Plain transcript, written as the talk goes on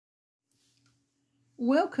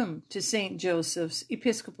Welcome to St. Joseph's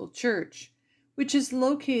Episcopal Church, which is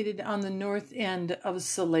located on the north end of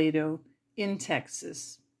Salado in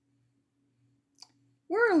Texas.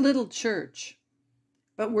 We're a little church,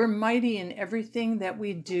 but we're mighty in everything that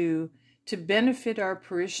we do to benefit our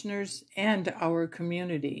parishioners and our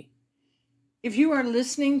community. If you are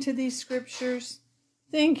listening to these scriptures,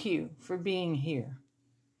 thank you for being here.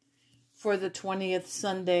 For the 20th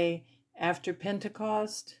Sunday after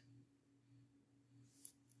Pentecost,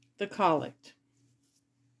 the Collect.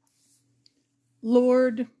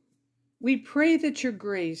 Lord, we pray that your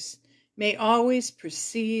grace may always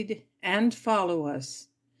precede and follow us,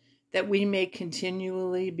 that we may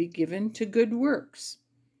continually be given to good works,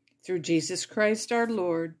 through Jesus Christ our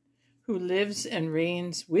Lord, who lives and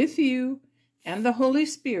reigns with you and the Holy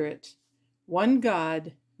Spirit, one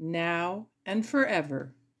God, now and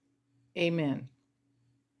forever. Amen.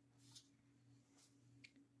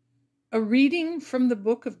 A reading from the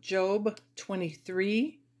book of Job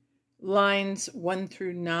 23, lines 1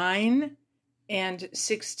 through 9 and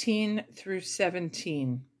 16 through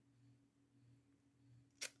 17.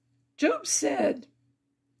 Job said,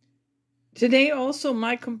 "Today also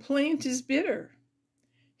my complaint is bitter.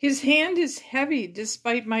 His hand is heavy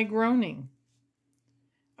despite my groaning.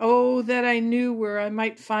 Oh, that I knew where I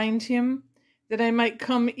might find him, that I might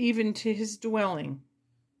come even to his dwelling.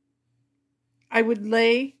 I would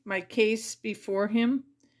lay my case before him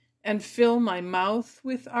and fill my mouth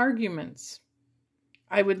with arguments.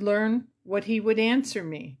 I would learn what he would answer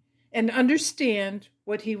me and understand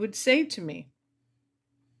what he would say to me.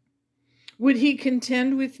 Would he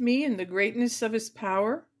contend with me in the greatness of his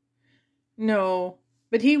power? No,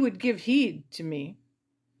 but he would give heed to me.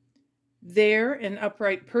 There an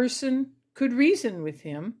upright person could reason with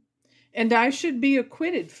him, and I should be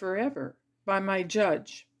acquitted forever by my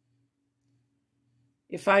judge.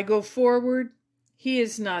 If I go forward, he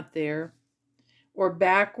is not there, or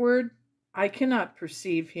backward, I cannot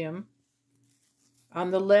perceive him.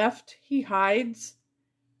 On the left, he hides,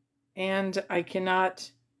 and I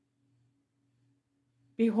cannot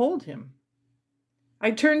behold him.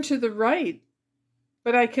 I turn to the right,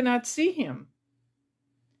 but I cannot see him.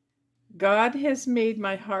 God has made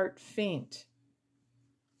my heart faint.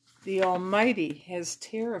 The Almighty has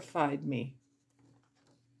terrified me.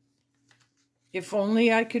 If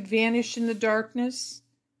only I could vanish in the darkness,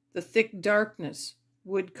 the thick darkness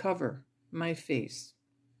would cover my face."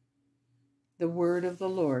 The word of the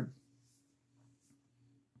Lord.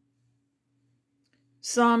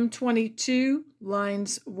 Psalm 22,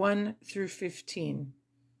 lines 1 through 15.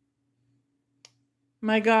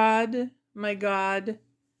 My God,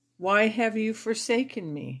 why have you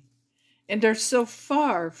forsaken me, and are so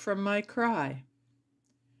far from my cry,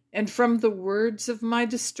 and from the words of my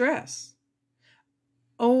distress?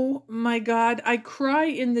 Oh, my God, I cry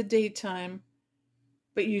in the daytime,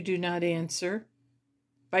 but you do not answer.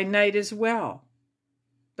 By night as well,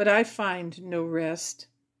 but I find no rest.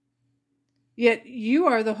 Yet you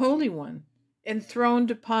are the Holy One,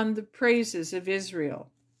 enthroned upon the praises of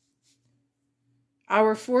Israel.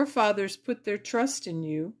 Our forefathers put their trust in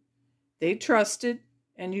you. They trusted,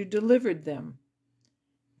 and you delivered them.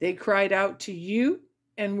 They cried out to you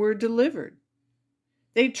and were delivered.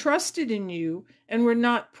 They trusted in you and were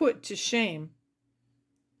not put to shame.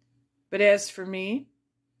 But as for me,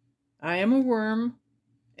 I am a worm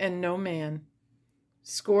and no man,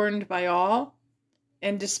 scorned by all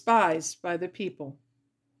and despised by the people.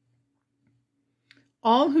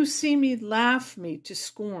 All who see me laugh me to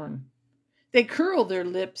scorn. They curl their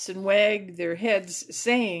lips and wag their heads,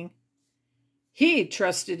 saying, 'He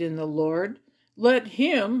trusted in the Lord. Let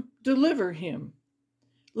him deliver him.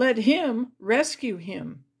 Let him rescue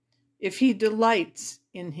him, if he delights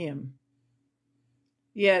in him.'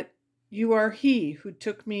 Yet you are he who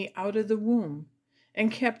took me out of the womb and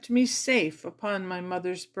kept me safe upon my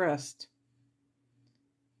mother's breast.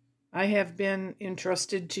 I have been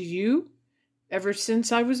entrusted to you ever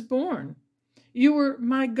since I was born. You were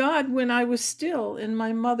my God when I was still in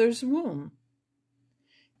my mother's womb.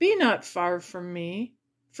 Be not far from me,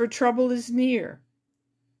 for trouble is near,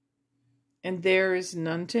 and there is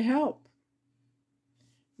none to help.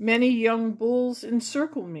 Many young bulls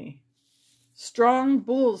encircle me. Strong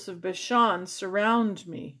bulls of Bashan surround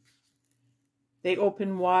me. They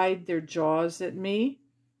open wide their jaws at me,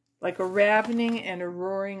 like a ravening and a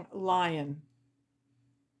roaring lion.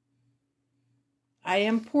 I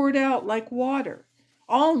am poured out like water.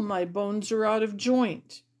 All my bones are out of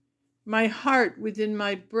joint. My heart within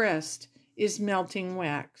my breast is melting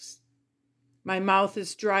wax. My mouth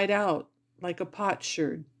is dried out like a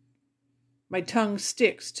potsherd. My tongue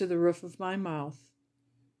sticks to the roof of my mouth.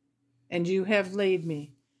 and you have laid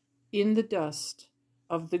me in the dust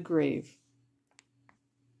of the grave.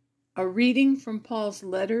 A reading from Paul's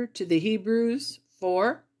letter to the Hebrews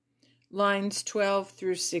 4, lines 12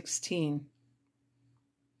 through 16.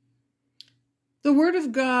 The Word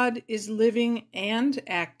of God is living and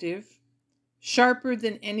active, sharper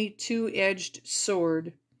than any two-edged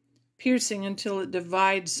sword, piercing until it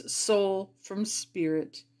divides soul from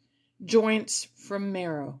spirit, joints from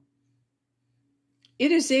marrow.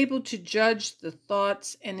 It is able to judge the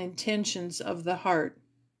thoughts and intentions of the heart.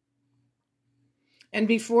 And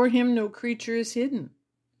before him no creature is hidden,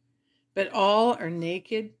 but all are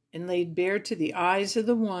naked and laid bare to the eyes of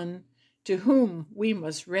the one to whom we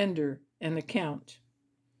must render an account.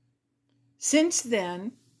 Since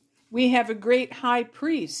then, we have a great high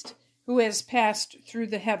priest who has passed through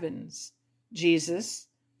the heavens, Jesus,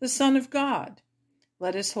 the Son of God.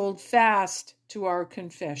 Let us hold fast to our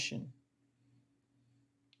confession.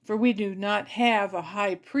 For we do not have a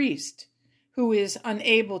high priest who is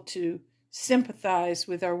unable to sympathize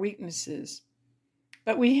with our weaknesses,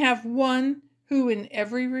 but we have one who in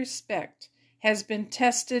every respect has been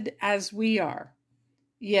tested as we are,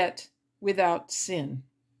 yet without sin.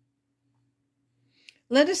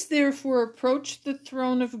 Let us therefore approach the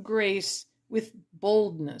throne of grace with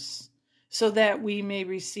boldness, so that we may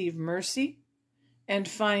receive mercy and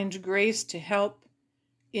find grace to help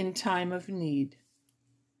in time of need.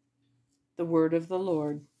 The word of the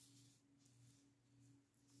Lord.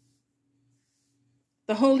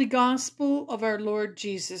 The Holy Gospel of our Lord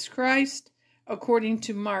Jesus Christ, according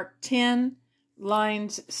to Mark 10,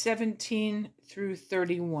 lines 17 through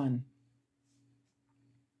 31.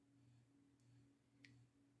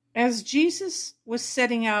 As Jesus was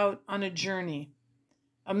setting out on a journey,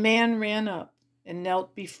 a man ran up and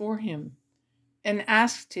knelt before him and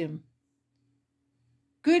asked him,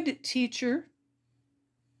 "Good teacher,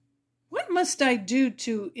 what must I do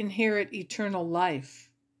to inherit eternal life?"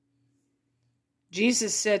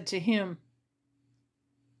 Jesus said to him,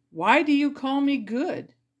 "Why do you call me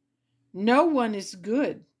good? No one is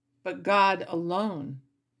good but God alone.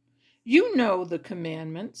 You know the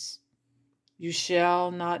commandments. You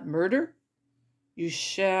shall not murder. You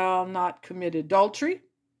shall not commit adultery.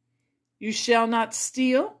 You shall not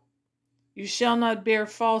steal. You shall not bear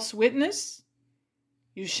false witness.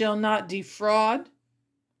 You shall not defraud.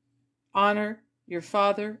 Honor your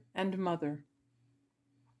father and mother."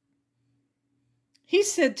 He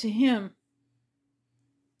said to him,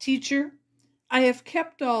 "Teacher, I have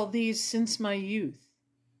kept all these since my youth."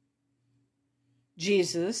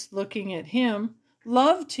 Jesus, looking at him,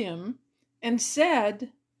 loved him and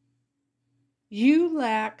said, "You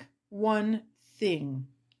lack one thing.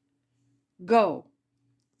 Go,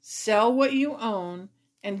 sell what you own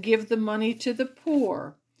and give the money to the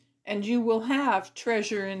poor, and you will have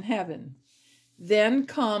treasure in heaven. Then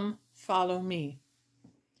come, follow me."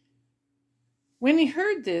 When he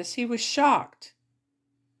heard this, he was shocked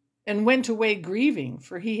and went away grieving,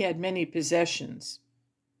 for he had many possessions.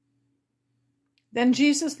 Then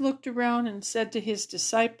Jesus looked around and said to his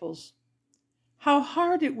disciples, "How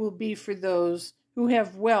hard it will be for those who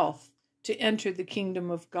have wealth to enter the kingdom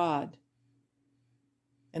of God."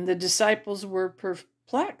 And the disciples were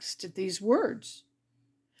perplexed at these words.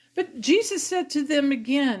 But Jesus said to them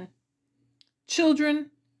again, "Children,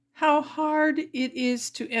 how hard it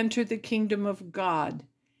is to enter the kingdom of God.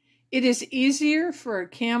 It is easier for a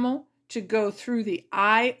camel to go through the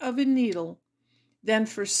eye of a needle than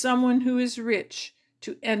for someone who is rich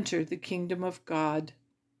to enter the kingdom of God."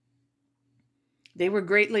 They were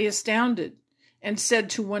greatly astounded and said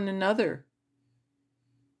to one another,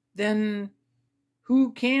 "Then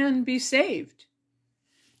who can be saved?"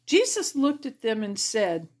 Jesus looked at them and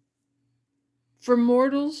said, "For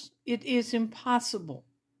mortals it is impossible,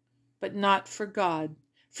 but not for God.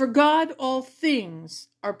 For God all things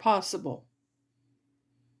are possible."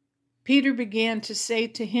 Peter began to say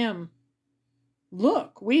to him,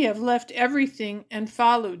 "Look, we have left everything and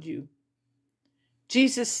followed you."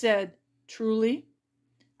 Jesus said, "Truly,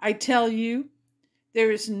 I tell you,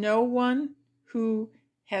 there is no one who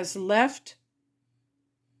has left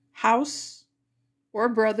house or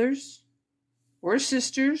brothers or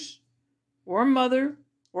sisters or mother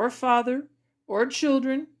or father or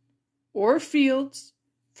children or fields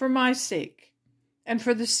for my sake and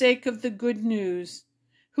for the sake of the good news,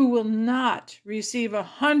 who will not receive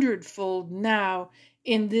 100-fold now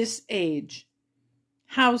in this age,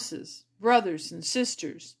 houses, brothers and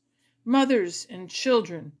sisters, mothers and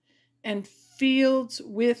children, and fields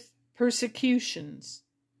with persecutions,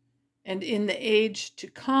 and in the age to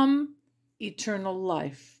come eternal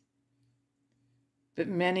life. But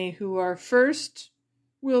many who are first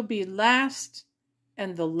will be last,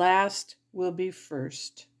 and the last will be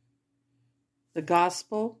first. The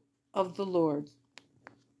Gospel of the Lord.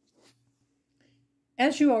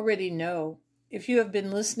 As you already know, if you have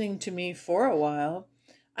been listening to me for a while,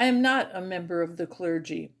 I am not a member of the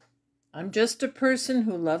clergy. I'm just a person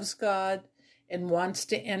who loves God and wants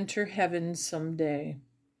to enter heaven someday.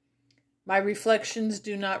 My reflections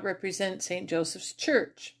do not represent St. Joseph's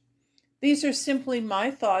Church. These are simply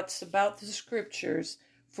my thoughts about the scriptures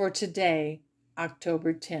for today,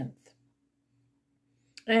 October 10th.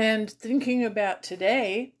 And thinking about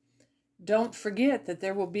today, don't forget that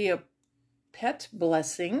there will be a pet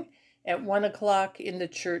blessing at 1 o'clock in the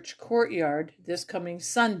church courtyard this coming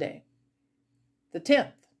Sunday, the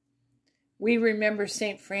 10th. We remember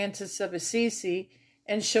St. Francis of Assisi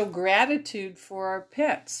and show gratitude for our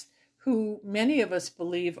pets, who many of us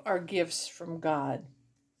believe are gifts from God.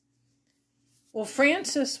 Well,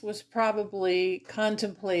 Francis was probably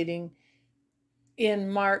contemplating in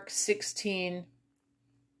Mark 16,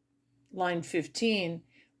 line 15,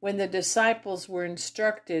 when the disciples were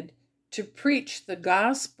instructed to preach the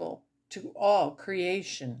gospel to all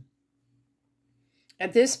creation.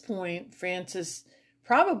 At this point, Francis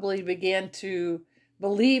probably began to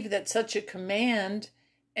believe that such a command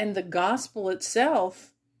and the gospel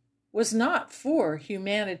itself was not for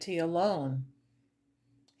humanity alone.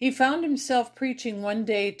 He found himself preaching one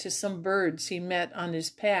day to some birds he met on his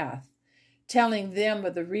path, telling them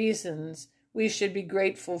of the reasons we should be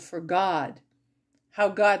grateful for God, how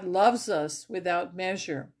God loves us without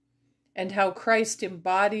measure, and how Christ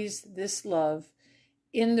embodies this love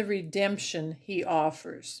in the redemption he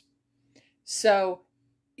offers. So,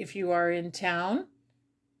 if you are in town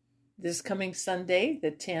this coming Sunday,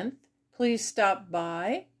 the 10th, please stop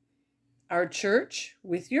by our church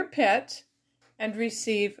with your pet and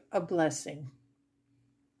receive a blessing.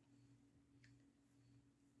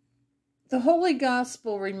 The Holy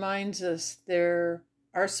Gospel reminds us there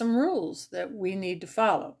are some rules that we need to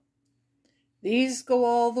follow. These go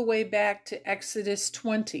all the way back to Exodus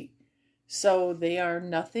 20, so they are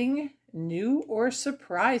nothing new or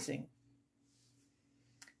surprising.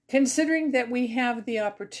 Considering that we have the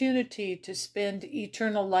opportunity to spend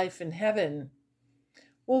eternal life in heaven,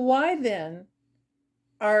 well, why then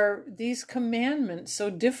are these commandments so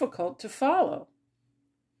difficult to follow?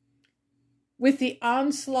 With the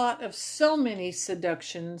onslaught of so many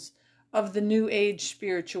seductions of the New Age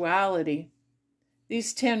spirituality,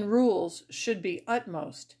 these 10 rules should be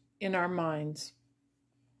utmost in our minds.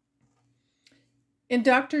 In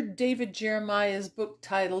Dr. David Jeremiah's book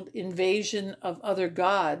titled Invasion of Other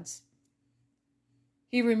Gods,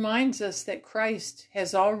 he reminds us that Christ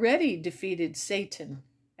has already defeated Satan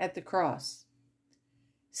at the cross.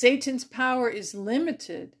 Satan's power is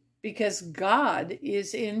limited because God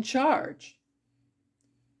is in charge.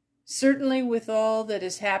 Certainly, with all that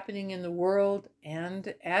is happening in the world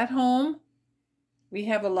and at home, we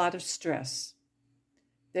have a lot of stress.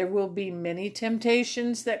 There will be many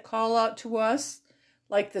temptations that call out to us,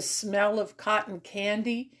 like the smell of cotton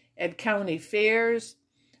candy at county fairs,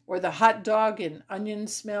 or the hot dog and onion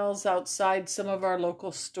smells outside some of our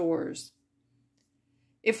local stores.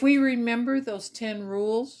 If we remember those 10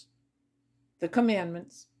 rules, the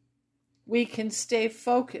commandments, we can stay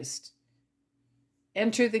focused,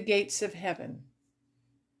 enter the gates of heaven.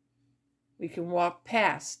 We can walk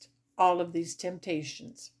past all of these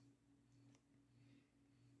temptations.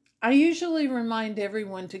 I usually remind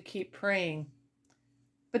everyone to keep praying,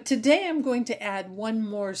 but today I'm going to add one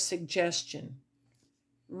more suggestion.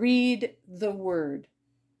 Read the Word.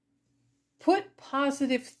 Put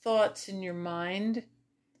positive thoughts in your mind,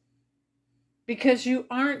 because you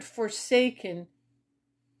aren't forsaken,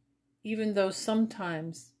 even though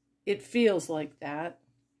sometimes it feels like that.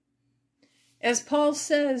 As Paul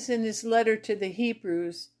says in his letter to the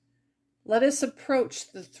Hebrews, let us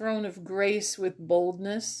approach the throne of grace with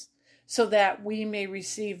boldness, so that we may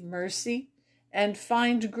receive mercy and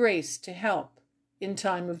find grace to help in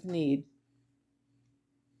time of need.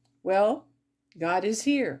 Well, God is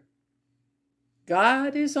here.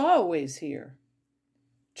 God is always here.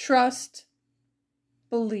 Trust,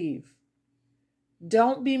 believe.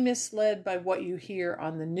 Don't be misled by what you hear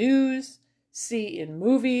on the news, see in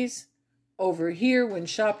movies, overhear when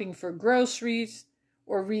shopping for groceries,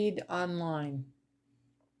 or read online.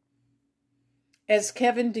 As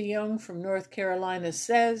Kevin DeYoung from North Carolina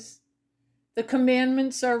says, the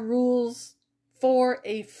commandments are rules for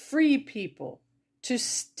a free people to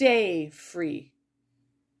stay free.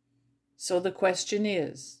 So the question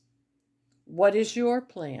is, what is your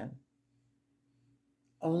plan?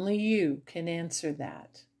 Only you can answer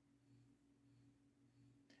that.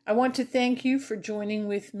 I want to thank you for joining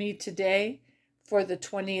with me today for the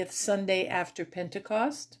 20th Sunday after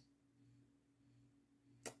Pentecost.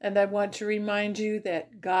 And I want to remind you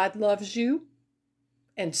that God loves you,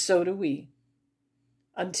 and so do we.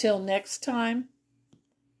 Until next time,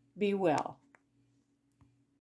 be well.